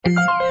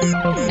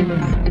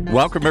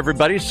Welcome,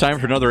 everybody. It's time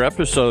for another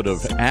episode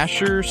of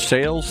Asher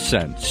Sales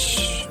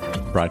Sense,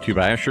 brought to you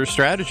by Asher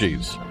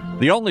Strategies,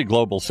 the only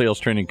global sales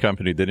training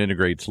company that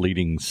integrates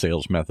leading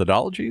sales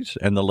methodologies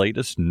and the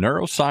latest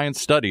neuroscience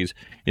studies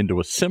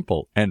into a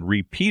simple and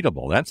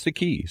repeatable, that's the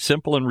key,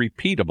 simple and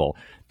repeatable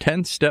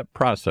 10-step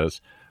process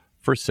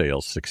for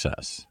sales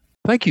success.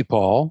 Thank you,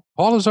 Paul.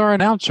 Paul is our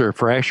announcer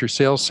for Asher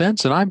Sales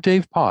Sense, and I'm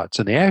Dave Potts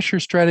in the Asher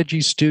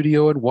Strategies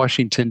studio in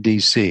Washington,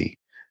 D.C.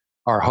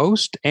 Our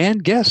host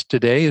and guest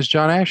today is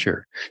John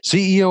Asher,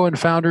 CEO and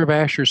founder of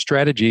Asher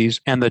Strategies,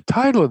 and the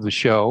title of the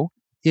show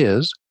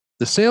is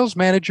The Sales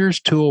Manager's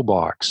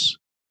Toolbox.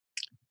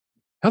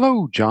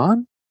 Hello,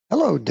 John.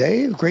 Hello,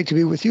 Dave. Great to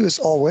be with you as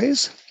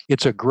always.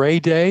 It's a gray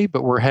day,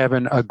 but we're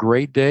having a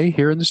great day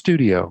here in the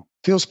studio.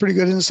 Feels pretty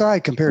good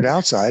inside compared to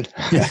outside.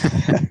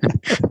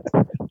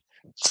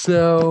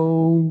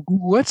 So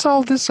what's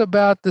all this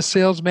about the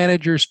Sales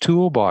Manager's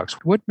Toolbox?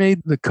 What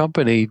made the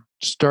company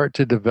start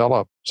to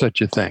develop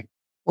such a thing?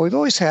 Well, we've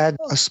always had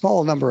a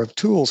small number of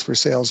tools for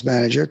sales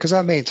manager because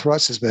our main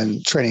thrust has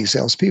been training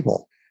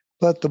salespeople.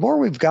 But the more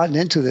we've gotten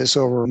into this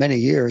over many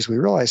years, we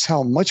realize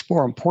how much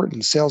more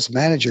important sales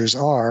managers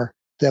are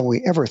than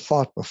we ever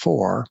thought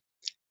before.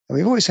 And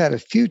we've always had a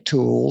few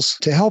tools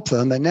to help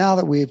them. And now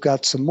that we've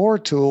got some more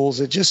tools,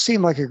 it just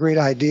seemed like a great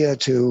idea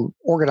to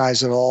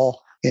organize it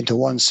all into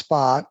one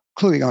spot,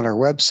 including on our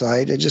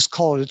website, and just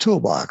call it a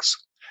toolbox.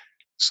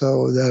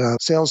 So that a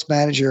sales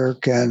manager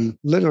can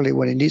literally,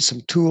 when he needs some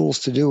tools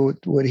to do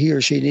what he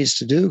or she needs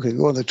to do, can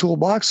go in the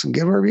toolbox and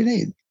get whatever you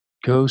need.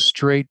 Go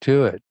straight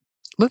to it.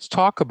 Let's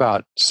talk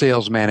about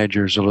sales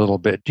managers a little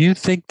bit. Do you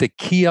think the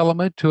key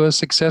element to a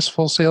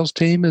successful sales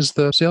team is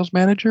the sales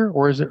manager,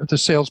 or is it the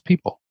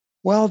salespeople?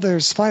 Well,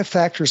 there's 5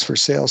 factors for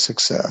sales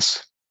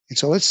success. And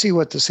so let's see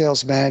what the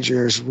sales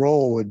manager's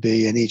role would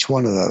be in each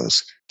one of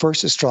those.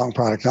 First is strong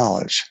product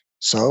knowledge.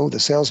 So the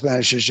sales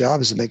manager's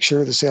job is to make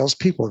sure the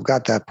salespeople have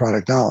got that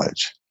product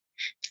knowledge.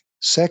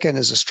 Second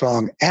is a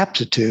strong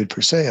aptitude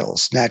for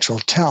sales, natural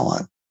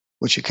talent,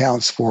 which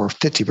accounts for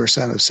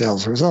 50% of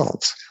sales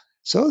results.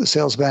 So the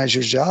sales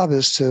manager's job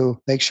is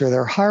to make sure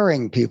they're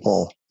hiring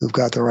people who've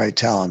got the right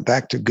talent,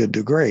 back to good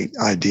to great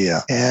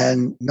idea,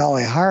 and not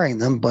only hiring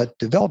them, but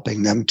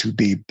developing them to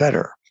be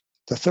better.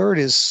 The third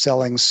is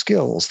selling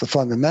skills, the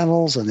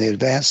fundamentals and the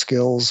advanced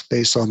skills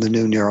based on the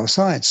new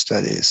neuroscience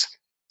studies.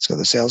 So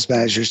the sales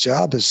manager's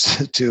job is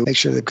to make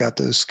sure they've got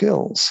those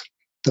skills.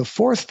 The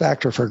fourth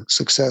factor for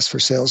success for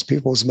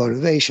salespeople is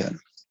motivation.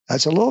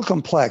 That's a little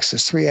complex.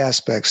 There's 3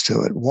 aspects to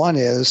it. One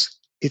is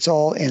it's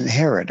all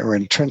inherent or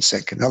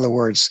intrinsic. In other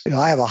words,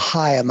 I have a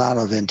high amount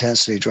of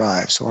intensity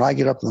drive. So when I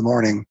get up in the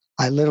morning,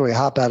 I literally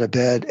hop out of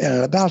bed, and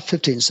in about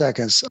 15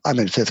 seconds, I'm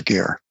in 5th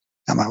gear.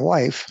 Now, my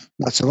wife,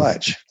 not so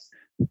much.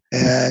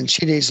 And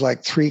she needs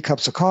like 3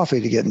 cups of coffee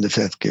to get into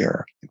 5th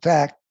gear. In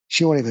fact,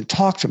 she won't even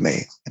talk to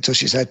me until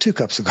she's had 2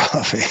 cups of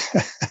coffee.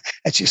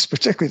 And she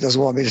particularly doesn't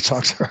want me to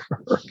talk to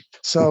her.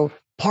 So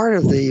part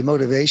of the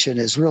motivation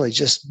is really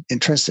just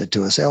intrinsic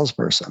to a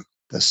salesperson.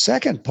 The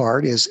second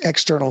part is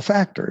external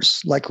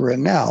factors, like we're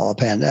in now, a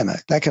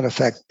pandemic. That can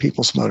affect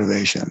people's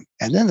motivation.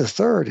 And then the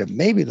third, and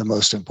maybe the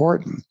most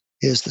important,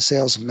 is the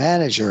sales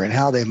manager and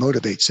how they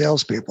motivate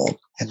salespeople.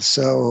 And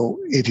so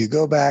if you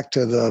go back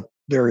to the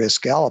various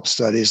Gallup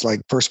studies,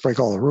 like First Break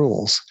All the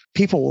Rules,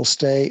 people will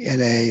stay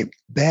in a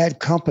bad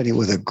company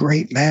with a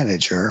great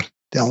manager.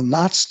 They'll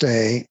not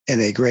stay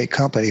in a great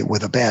company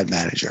with a bad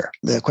manager.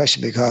 The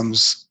question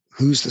becomes,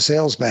 who's the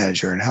sales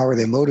manager and how are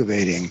they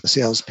motivating the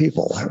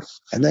salespeople?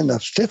 And then the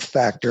 5th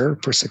factor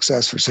for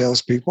success for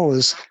salespeople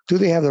is, do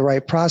they have the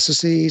right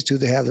processes? Do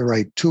they have the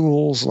right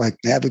tools like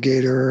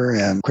Navigator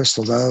and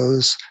Crystal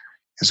Knows?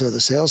 And so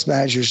the sales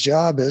manager's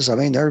job is,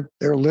 they're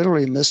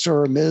literally Mr.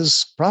 or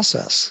Ms.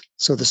 Process.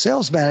 So the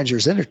sales manager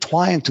is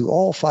intertwined to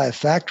all 5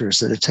 factors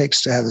that it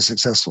takes to have a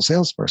successful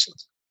salesperson.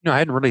 I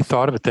hadn't really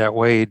thought of it that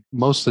way.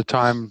 Most of the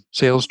time,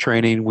 sales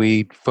training,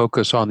 we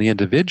focus on the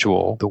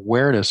individual, the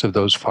awareness of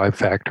those 5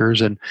 factors.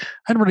 And I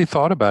hadn't really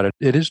thought about it.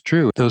 It is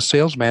true. Those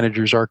sales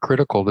managers are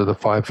critical to the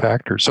 5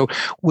 factors. So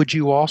would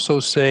you also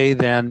say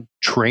then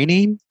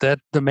training that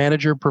the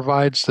manager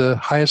provides the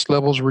highest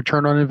levels of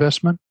return on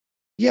investment?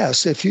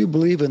 Yes, if you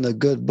believe in the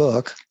good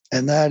book,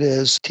 and that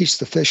is teach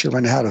the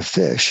fisherman how to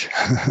fish,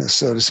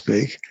 so to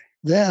speak,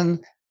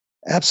 then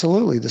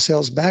absolutely the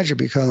sales manager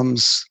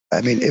becomes,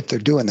 if they're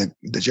doing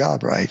the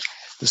job right,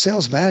 the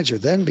sales manager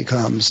then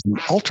becomes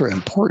ultra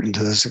important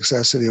to the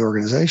success of the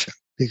organization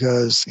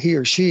because he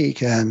or she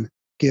can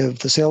give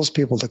the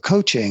salespeople the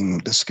coaching,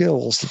 the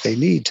skills that they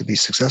need to be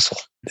successful.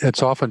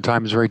 It's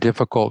oftentimes very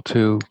difficult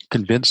to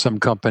convince some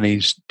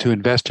companies to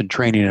invest in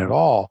training at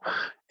all.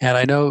 And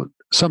I know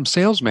some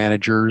sales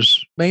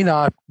managers may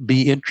not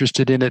be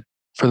interested in it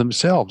for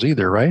themselves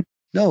either, right?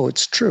 No,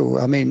 it's true.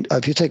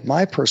 If you take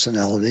my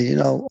personality,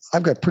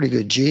 I've got pretty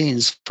good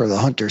genes for the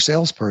hunter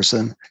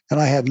salesperson, and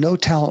I have no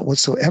talent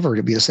whatsoever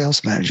to be a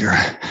sales manager.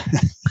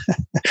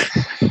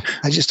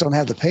 I just don't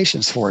have the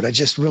patience for it. I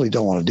just really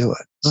don't want to do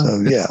it.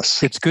 So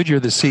yes. It's good you're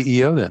the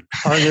CEO then.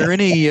 Are there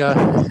any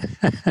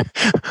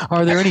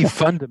are there any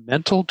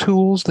fundamental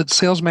tools that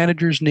sales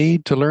managers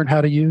need to learn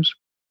how to use?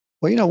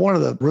 Well, one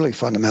of the really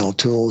fundamental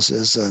tools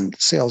is a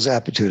sales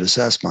aptitude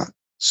assessment,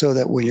 so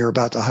that when you're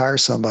about to hire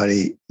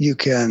somebody, you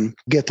can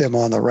get them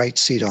on the right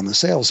seat on the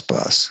sales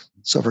bus.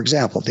 So, for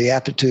example, the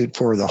aptitude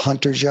for the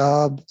hunter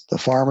job, the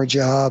farmer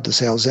job, the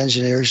sales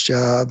engineer's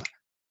job,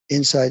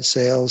 inside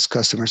sales,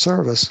 customer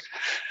service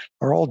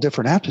are all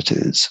different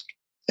aptitudes.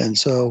 And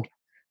so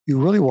you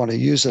really want to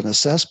use an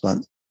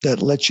assessment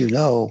that lets you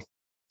know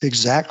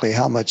exactly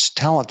how much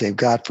talent they've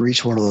got for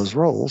each one of those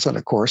roles. And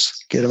of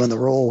course, get them in the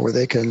role where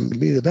they can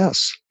be the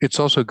best. It's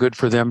also good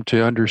for them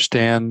to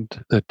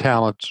understand the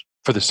talents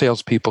for the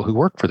salespeople who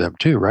work for them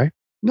too, right?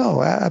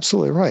 No,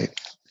 absolutely right.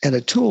 And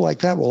a tool like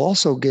that will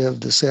also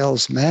give the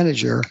sales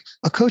manager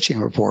a coaching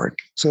report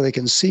so they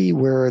can see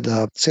where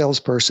the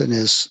salesperson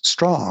is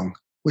strong,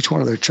 which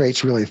one of their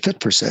traits really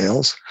fit for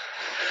sales.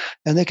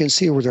 And they can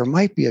see where there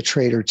might be a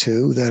trait or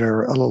two that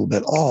are a little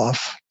bit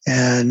off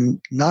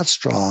and not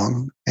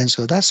strong. And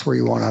so that's where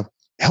you want to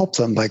help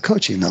them by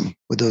coaching them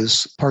with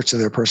those parts of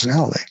their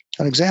personality.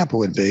 An example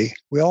would be,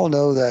 we all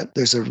know that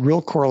there's a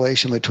real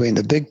correlation between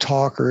the big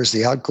talkers,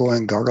 the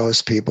outgoing,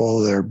 garrulous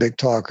people that are big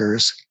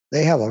talkers.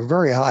 They have a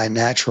very high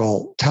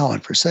natural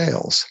talent for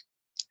sales.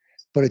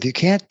 But if you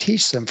can't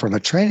teach them from a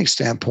training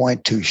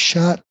standpoint to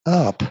shut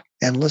up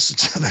and listen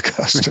to the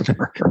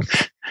customer,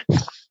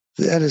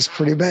 that is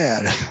pretty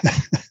bad.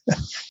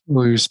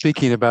 We were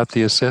speaking about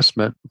the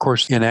assessment. Of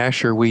course, in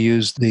Asher, we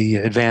use the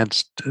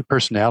advanced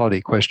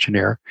personality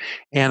questionnaire.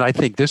 And I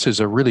think this is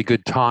a really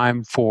good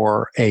time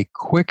for a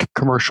quick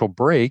commercial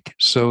break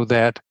so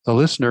that the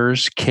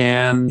listeners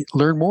can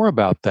learn more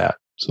about that.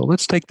 So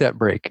let's take that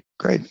break.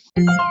 Great.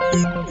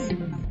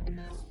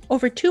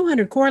 Over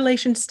 200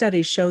 correlation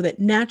studies show that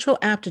natural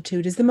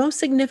aptitude is the most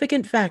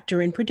significant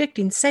factor in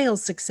predicting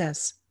sales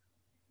success.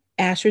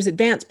 Asher's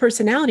Advanced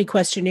Personality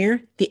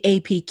Questionnaire, the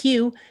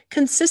APQ,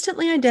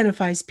 consistently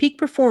identifies peak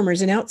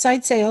performers in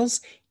outside sales,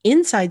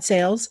 inside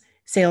sales,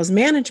 sales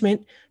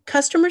management,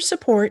 customer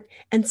support,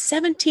 and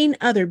 17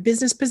 other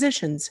business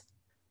positions.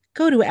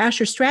 Go to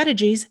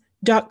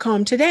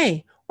AsherStrategies.com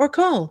today or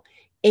call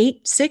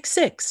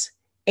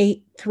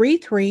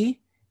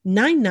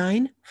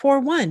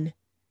 866-833-9941.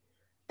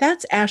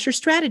 That's Asher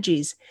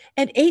Strategies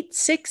at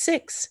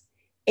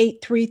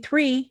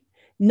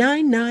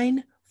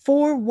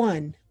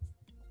 866-833-9941.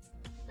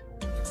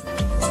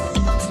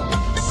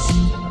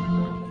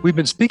 We've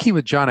been speaking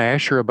with John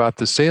Asher about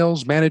the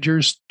Sales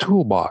Manager's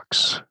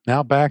Toolbox.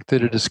 Now back to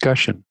the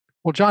discussion.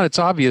 Well, John, it's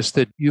obvious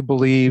that you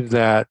believe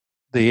that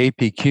the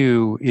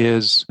APQ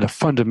is a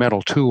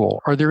fundamental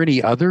tool. Are there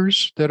any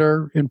others that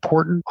are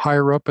important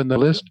higher up in the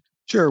list?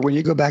 Sure. When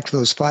you go back to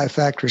those 5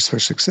 factors for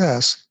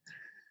success,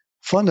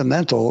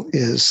 fundamental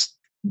is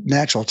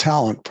natural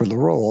talent for the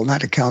role, and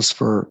that accounts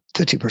for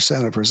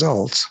 50% of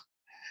results.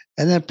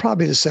 And then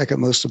probably the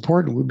second most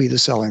important would be the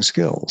selling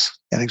skills.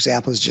 An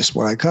example is just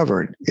what I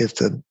covered. If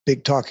the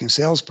big talking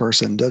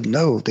salesperson doesn't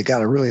know they got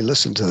to really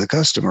listen to the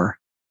customer,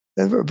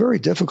 they're very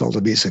difficult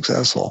to be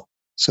successful.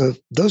 So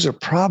those are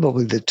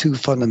probably the 2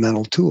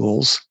 fundamental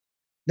tools.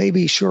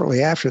 Maybe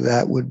shortly after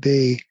that would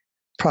be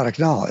product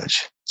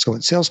knowledge. So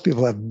when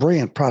salespeople have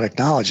brilliant product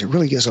knowledge, it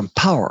really gives them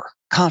power,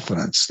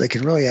 confidence. They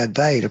can really add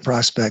value to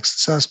prospects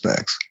and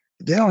suspects.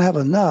 If they don't have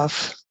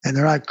enough and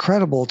they're not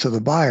credible to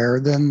the buyer,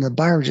 then the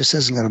buyer just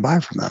isn't going to buy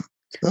from them.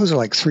 Those are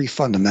like 3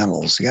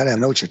 fundamentals. You got to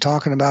know what you're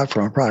talking about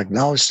from a product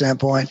knowledge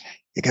standpoint.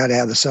 You got to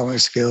have the selling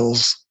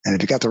skills. And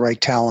if you got the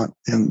right talent,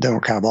 then we're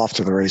kind of off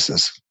to the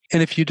races.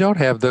 And if you don't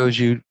have those,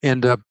 you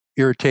end up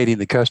irritating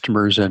the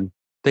customers and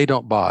they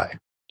don't buy.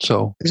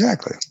 So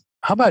exactly.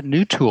 How about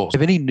new tools?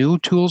 Have any new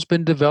tools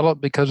been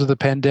developed because of the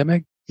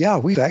pandemic? Yeah,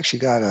 we've actually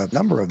got a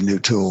number of new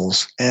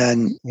tools.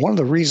 And one of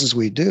the reasons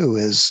we do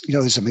is,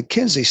 there's a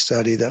McKinsey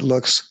study that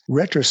looks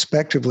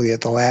retrospectively at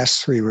the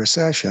last 3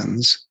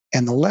 recessions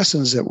and the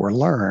lessons that were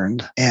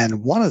learned.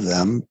 And one of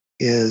them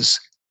is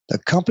the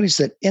companies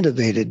that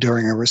innovated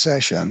during a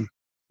recession,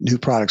 new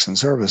products and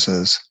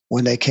services,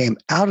 when they came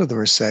out of the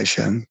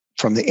recession,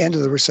 from the end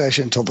of the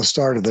recession till the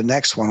start of the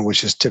next one,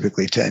 which is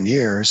typically 10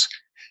 years,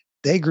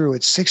 they grew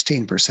at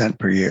 16%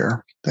 per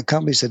year. The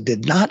companies that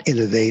did not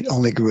innovate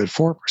only grew at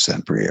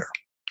 4% per year.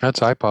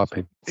 That's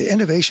eye-popping.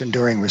 Innovation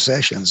during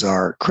recessions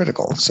are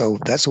critical. So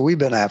that's what we've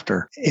been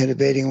after,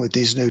 innovating with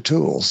these new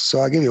tools. So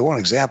I'll give you one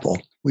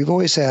example. We've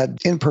always had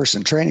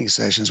in-person training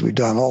sessions we've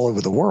done all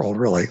over the world,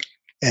 really.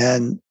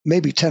 And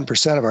maybe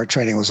 10% of our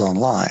training was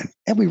online.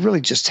 And we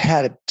really just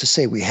had it to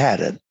say we had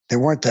it. There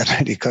weren't that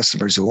many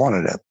customers who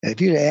wanted it. And if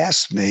you'd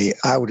asked me,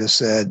 I would have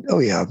said, oh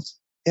yeah,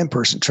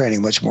 in-person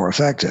training much more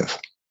effective.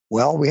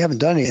 Well, we haven't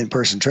done any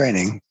in-person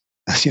training,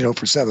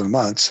 for 7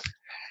 months.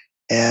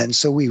 And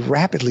so we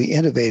rapidly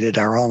innovated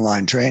our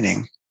online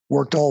training,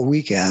 worked all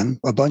weekend.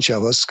 A bunch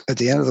of us at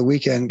the end of the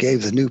weekend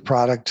gave the new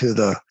product to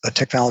the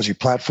technology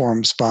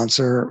platform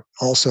sponsor,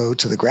 also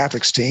to the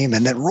graphics team,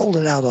 and then rolled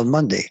it out on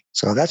Monday.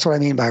 So that's what I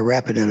mean by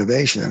rapid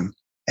innovation.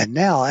 And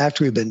now,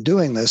 after we've been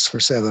doing this for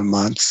 7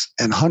 months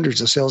and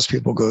hundreds of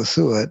salespeople go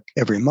through it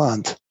every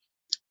month,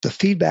 the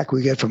feedback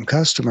we get from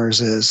customers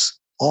is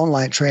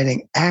online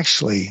training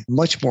actually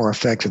much more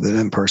effective than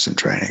in-person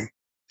training.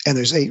 And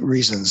there's 8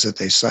 reasons that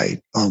they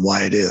cite on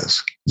why it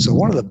is. So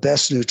one of the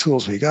best new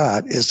tools we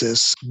got is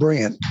this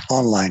brilliant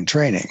online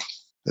training.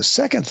 The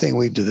second thing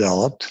we've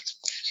developed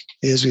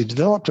is we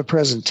developed a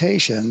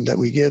presentation that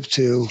we give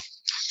to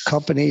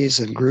companies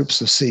and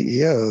groups of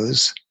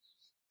CEOs,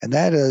 and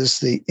that is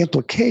the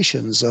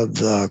implications of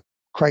the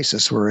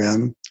crisis we're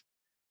in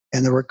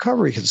and the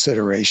recovery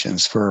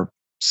considerations for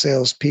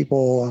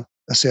salespeople,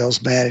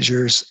 sales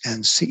managers,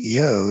 and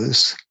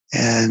CEOs.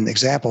 And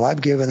example,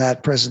 I've given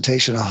that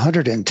presentation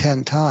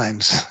 110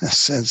 times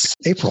since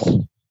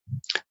April.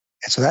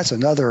 And so that's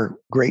another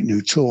great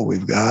new tool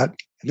we've got.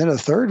 And then a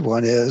third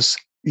one is,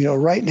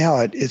 right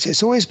now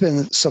it's always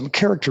been some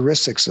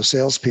characteristics of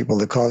salespeople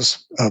that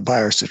cause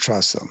buyers to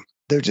trust them.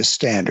 They're just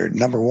standard.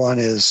 Number one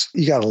is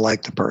you got to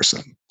like the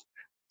person.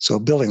 So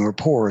building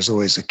rapport is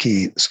always a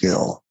key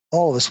skill.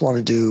 All of us want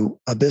to do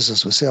a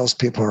business with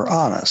salespeople who are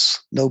honest,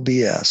 no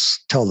BS,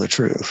 tell the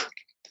truth.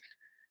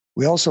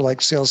 We also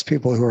like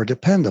salespeople who are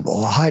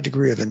dependable, a high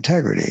degree of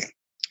integrity,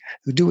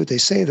 who do what they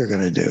say they're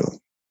going to do,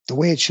 the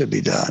way it should be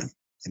done,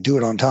 and do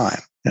it on time.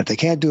 And if they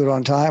can't do it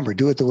on time or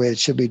do it the way it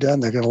should be done,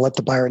 they're going to let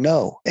the buyer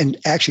know and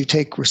actually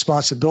take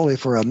responsibility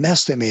for a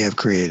mess they may have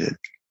created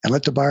and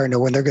let the buyer know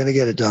when they're going to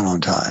get it done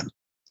on time.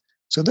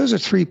 So those are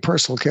 3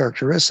 personal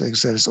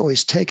characteristics that it's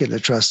always taken to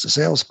trust a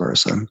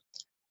salesperson.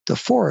 The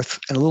fourth,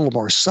 and a little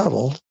more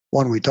subtle,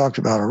 one we talked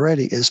about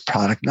already, is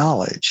product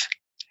knowledge.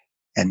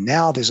 And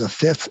now there's a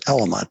 5th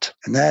element,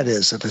 and that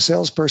is if a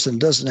salesperson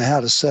doesn't know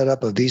how to set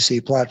up a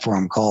VC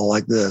platform call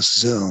like this,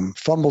 Zoom,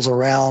 fumbles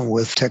around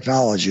with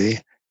technology,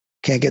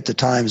 can't get the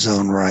time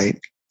zone right,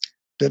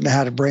 doesn't know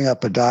how to bring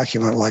up a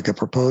document like a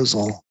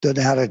proposal, doesn't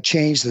know how to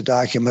change the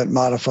document,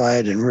 modify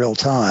it in real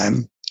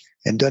time,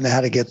 and doesn't know how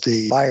to get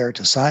the buyer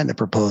to sign the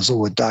proposal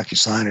with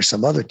DocuSign or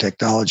some other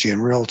technology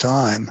in real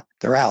time,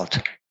 they're out.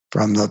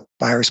 From the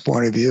buyer's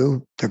point of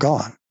view, they're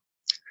gone.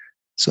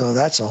 So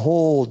that's a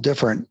whole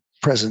different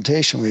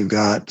presentation we've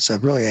got. It's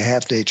really a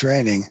half-day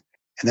training,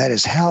 and that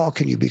is how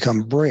can you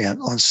become brilliant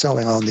on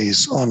selling on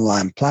these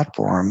online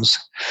platforms,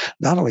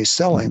 not only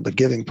selling, but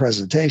giving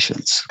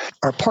presentations.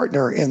 Our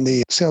partner in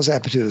the Sales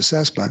Aptitude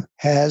Assessment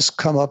has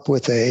come up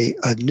with a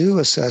new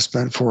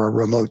assessment for a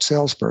remote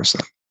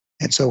salesperson.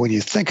 And so when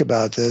you think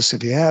about this,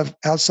 if you have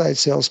outside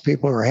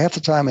salespeople who are half the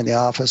time in the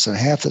office and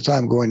half the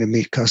time going to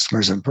meet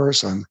customers in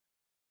person,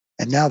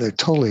 and now they're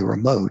totally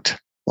remote,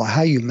 well,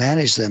 how you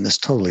manage them is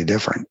totally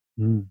different.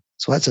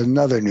 So that's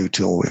another new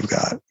tool we've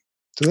got.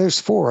 So there's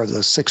 4 of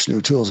the 6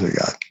 new tools we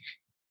got.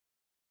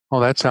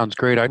 Well, that sounds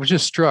great. I was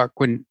just struck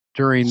when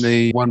during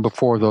the one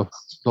before the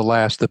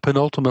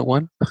penultimate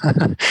one,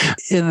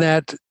 in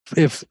that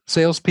if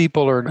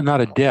salespeople are not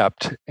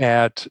adept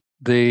at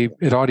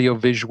audio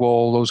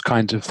visual, those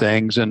kinds of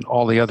things, and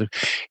all the other,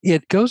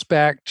 it goes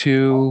back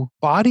to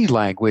body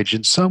language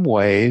in some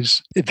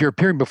ways. If you're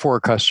appearing before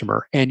a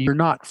customer and you're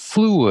not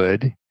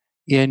fluid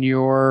in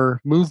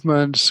your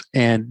movements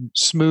and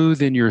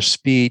smooth in your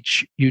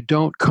speech, you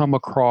don't come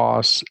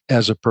across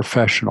as a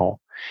professional.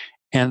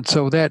 And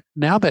so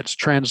that's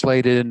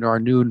translated into our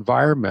new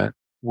environment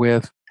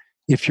with,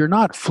 if you're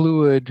not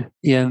fluid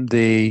in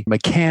the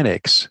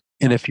mechanics,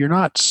 and if you're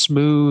not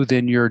smooth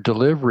in your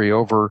delivery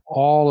over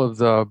all of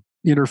the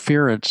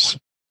interference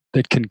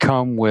that can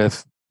come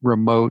with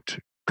remote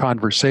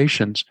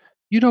conversations,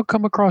 you don't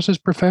come across as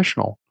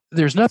professional.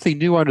 There's nothing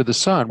new under the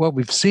sun. What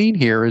we've seen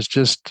here is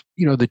just,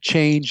 the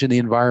change in the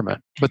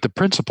environment, but the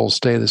principles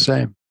stay the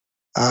same.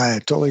 I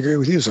totally agree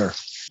with you, sir.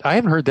 I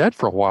haven't heard that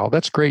for a while.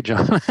 That's great,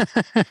 John.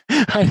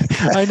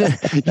 I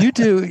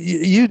know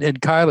you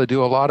and Kyla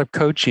do a lot of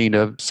coaching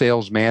of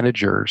sales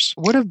managers.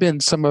 What have been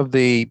some of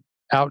the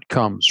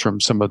outcomes from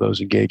some of those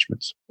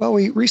engagements? Well,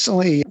 we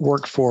recently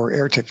worked for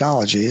Air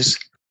Technologies,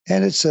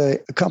 and it's a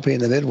company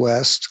in the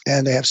Midwest,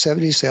 and they have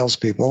 70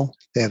 salespeople.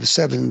 They have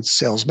 7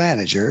 sales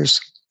managers,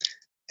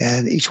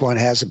 and each one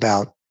has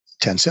about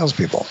 10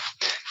 salespeople.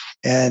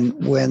 And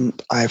when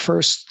I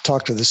first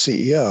talked to the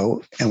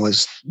CEO and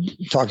was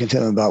talking to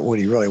him about what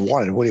he really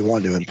wanted, what he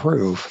wanted to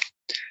improve,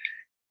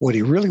 what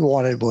he really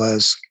wanted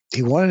was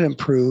he wanted to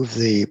improve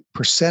the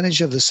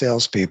percentage of the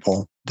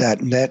salespeople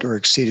that met or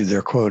exceeded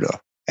their quota.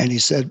 And he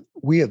said,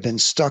 we have been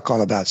stuck on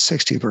about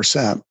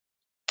 60%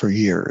 for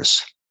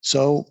years.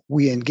 So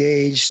we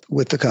engaged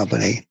with the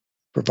company,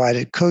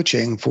 provided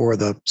coaching for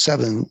the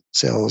 7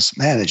 sales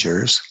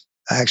managers.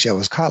 Actually, I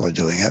was Kyla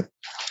doing it.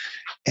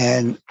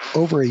 And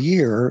over a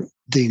year,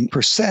 the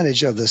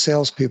percentage of the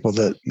salespeople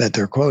that met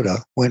their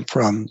quota went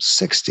from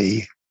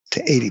 60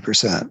 to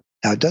 80%.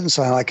 Now, it doesn't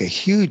sound like a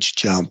huge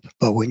jump,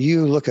 but when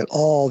you look at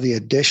all the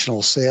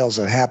additional sales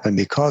that happened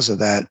because of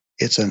that,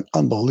 it's an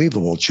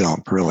unbelievable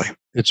jump, really.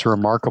 It's a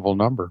remarkable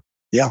number.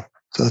 Yeah.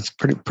 So it's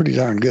pretty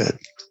darn good.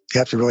 You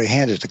have to really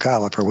hand it to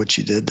Kyla for what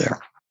she did there.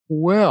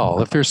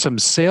 Well, if there's some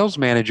sales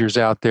managers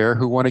out there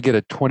who want to get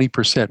a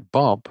 20%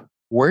 bump,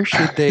 where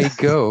should they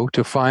go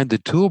to find the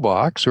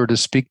toolbox or to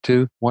speak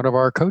to one of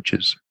our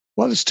coaches?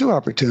 Well, there's two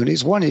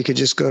opportunities. One, you could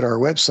just go to our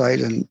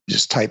website and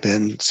just type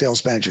in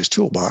Sales Manager's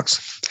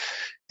Toolbox,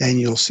 and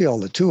you'll see all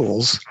the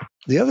tools.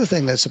 The other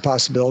thing that's a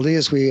possibility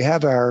is we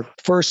have our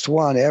first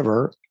one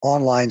ever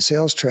online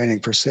sales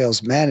training for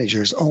sales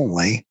managers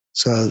only.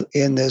 So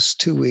in this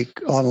 2-week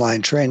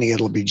online training,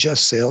 it'll be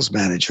just sales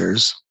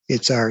managers.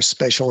 It's our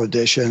special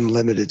edition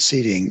limited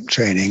seating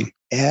training.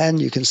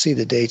 And you can see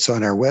the dates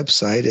on our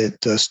website.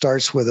 It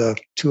starts with a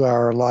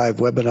 2-hour live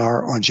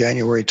webinar on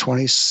January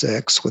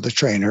 26th with a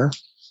trainer.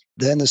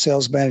 Then the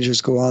sales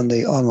managers go on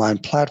the online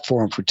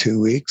platform for 2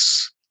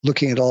 weeks,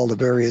 looking at all the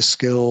various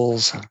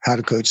skills, how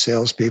to coach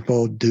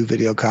salespeople, do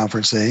video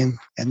conferencing.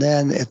 And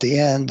then at the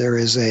end, there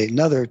is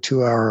another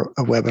 2-hour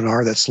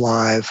webinar that's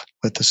live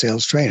with the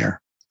sales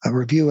trainer,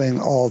 reviewing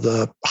all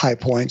the high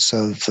points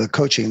of the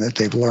coaching that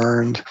they've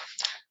learned,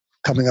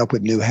 coming up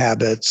with new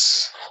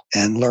habits,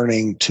 and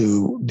learning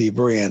to be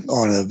brilliant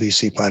on a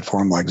VC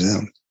platform like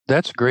Zoom.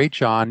 That's great,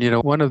 John.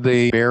 One of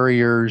the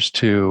barriers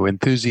to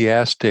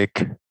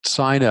enthusiastic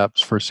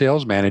signups for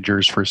sales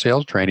managers for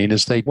sales training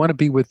is they want to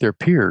be with their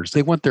peers.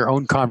 They want their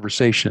own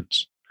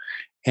conversations.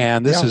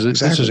 And this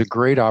is a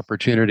great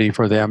opportunity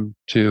for them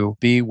to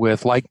be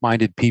with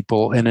like-minded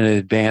people in an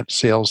advanced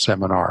sales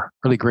seminar.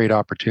 Really great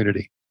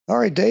opportunity. All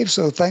right, Dave.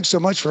 So thanks so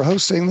much for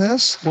hosting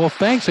this. Well,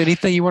 thanks.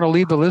 Anything you want to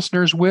leave the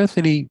listeners with?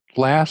 Any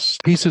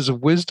last pieces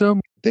of wisdom?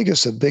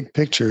 Biggest of big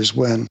pictures,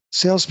 when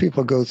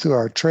salespeople go through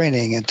our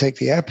training and take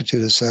the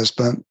aptitude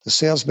assessment, the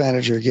sales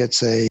manager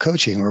gets a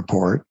coaching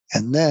report.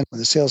 And then when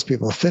the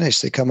salespeople finish,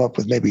 they come up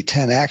with maybe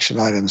 10 action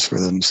items for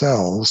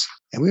themselves.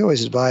 And we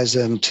always advise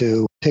them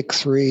to pick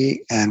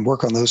 3 and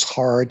work on those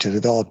hard to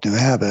develop new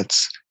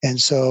habits. And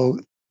so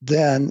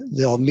then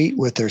they'll meet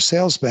with their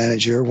sales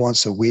manager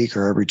once a week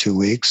or every 2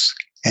 weeks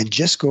and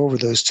just go over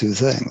those 2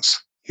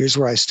 things. Here's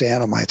where I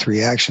stand on my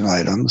 3 action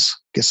items,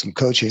 get some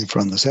coaching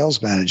from the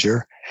sales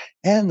manager,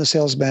 and the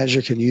sales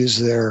manager can use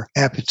their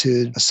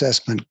aptitude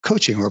assessment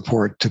coaching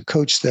report to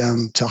coach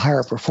them to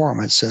higher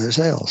performance in their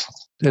sales.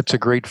 That's a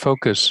great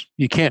focus.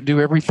 You can't do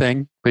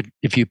everything, but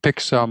if you pick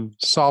some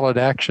solid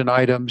action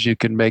items, you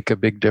can make a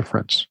big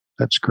difference.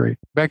 That's great.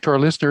 Back to our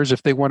listeners,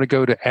 if they want to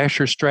go to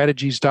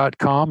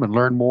AsherStrategies.com and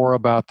learn more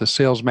about the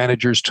Sales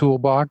Manager's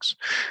Toolbox,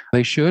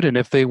 they should. And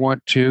if they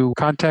want to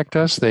contact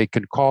us, they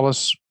can call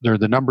us. There are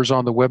the numbers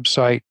on the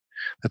website.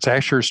 That's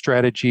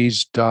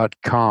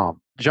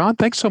AsherStrategies.com. John,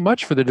 thanks so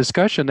much for the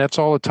discussion. That's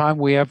all the time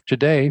we have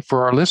today.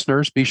 For our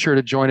listeners, be sure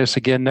to join us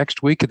again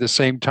next week at the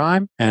same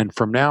time. And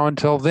from now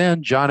until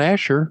then, John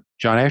Asher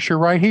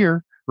right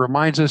here,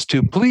 reminds us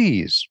to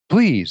please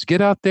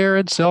get out there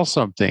and sell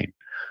something.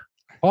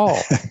 Paul,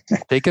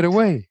 take it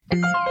away.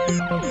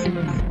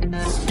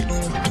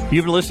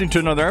 You've been listening to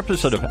another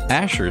episode of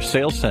Asher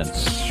Sales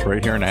Sense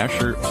right here on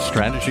Asher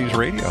Strategies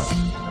Radio.